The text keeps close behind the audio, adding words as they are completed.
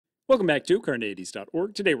Welcome back to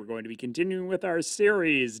Carneades.org. Today we're going to be continuing with our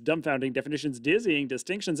series, Dumbfounding Definitions, Dizzying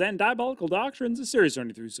Distinctions, and Diabolical Doctrines, a series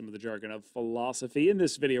running through some of the jargon of philosophy. In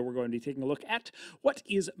this video, we're going to be taking a look at what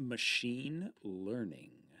is machine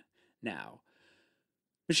learning. Now,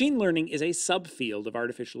 machine learning is a subfield of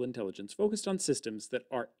artificial intelligence focused on systems that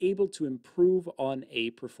are able to improve on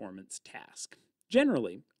a performance task.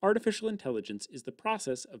 Generally, artificial intelligence is the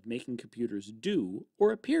process of making computers do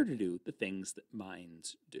or appear to do the things that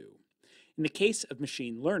minds do. In the case of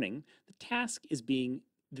machine learning, the task that's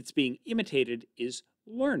being imitated is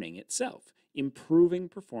learning itself, improving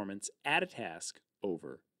performance at a task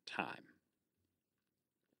over time.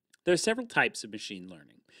 There are several types of machine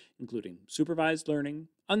learning, including supervised learning,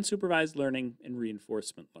 unsupervised learning, and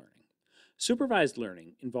reinforcement learning. Supervised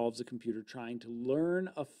learning involves a computer trying to learn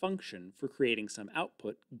a function for creating some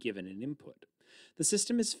output given an input. The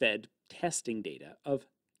system is fed testing data of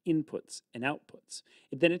inputs and outputs.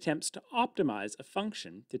 It then attempts to optimize a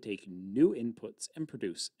function to take new inputs and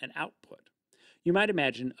produce an output. You might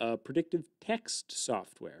imagine a predictive text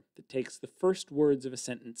software that takes the first words of a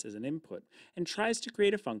sentence as an input and tries to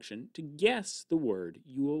create a function to guess the word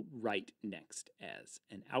you will write next as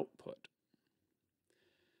an output.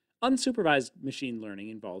 Unsupervised machine learning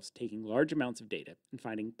involves taking large amounts of data and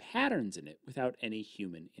finding patterns in it without any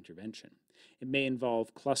human intervention. It may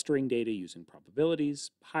involve clustering data using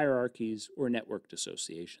probabilities, hierarchies, or networked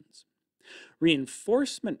associations.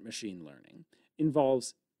 Reinforcement machine learning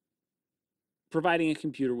involves providing a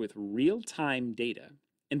computer with real-time data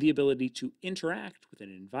and the ability to interact with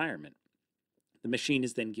an environment. The machine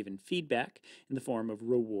is then given feedback in the form of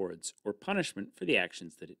rewards or punishment for the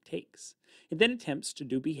actions that it takes. It then attempts to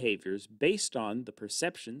do behaviors based on the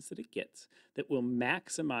perceptions that it gets that will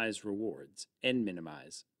maximize rewards and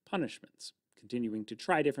minimize punishments, continuing to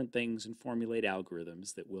try different things and formulate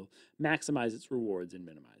algorithms that will maximize its rewards and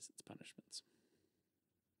minimize its punishments.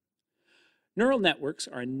 Neural networks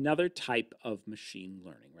are another type of machine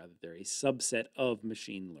learning. Rather, they're a subset of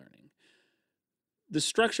machine learning, the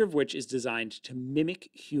structure of which is designed to mimic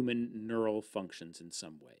human neural functions in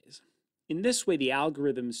some ways. In this way, the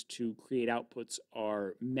algorithms to create outputs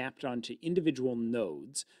are mapped onto individual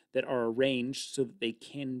nodes that are arranged so that they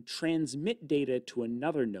can transmit data to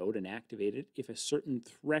another node and activate it if a certain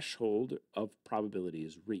threshold of probability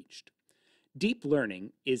is reached. Deep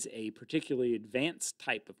learning is a particularly advanced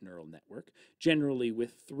type of neural network, generally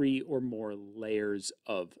with 3 or more layers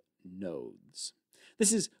of nodes.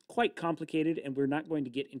 This is quite complicated, and we're not going to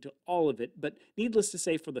get into all of it, but needless to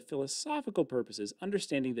say, for the philosophical purposes,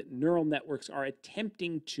 understanding that neural networks are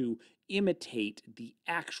attempting to imitate the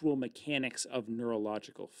actual mechanics of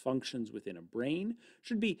neurological functions within a brain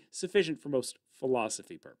should be sufficient for most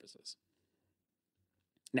philosophy purposes.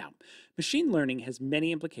 Now, machine learning has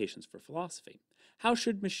many implications for philosophy. How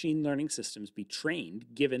should machine learning systems be trained,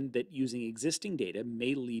 given that using existing data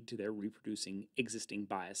may lead to their reproducing existing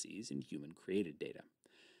biases in human-created data?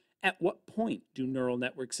 At what point do neural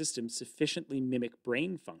network systems sufficiently mimic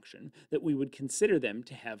brain function that we would consider them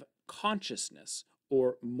to have consciousness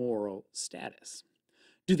or moral status?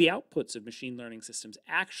 Do the outputs of machine learning systems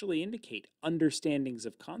actually indicate understandings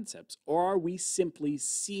of concepts, or are we simply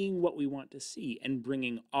seeing what we want to see and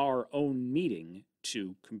bringing our own meaning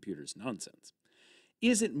to computers' nonsense?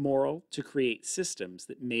 Is it moral to create systems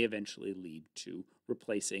that may eventually lead to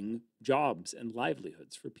replacing jobs and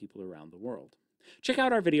livelihoods for people around the world? Check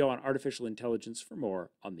out our video on artificial intelligence for more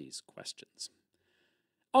on these questions.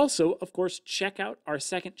 Also, of course, check out our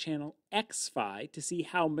second channel, ExPhi, to see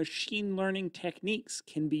how machine learning techniques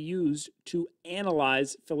can be used to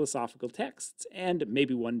analyze philosophical texts and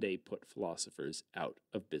maybe one day put philosophers out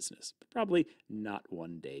of business, but probably not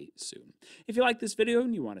one day soon. If you like this video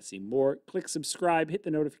and you want to see more, click subscribe, hit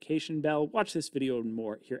the notification bell, watch this video and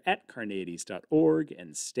more here at Carneades.org,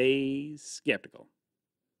 and stay skeptical.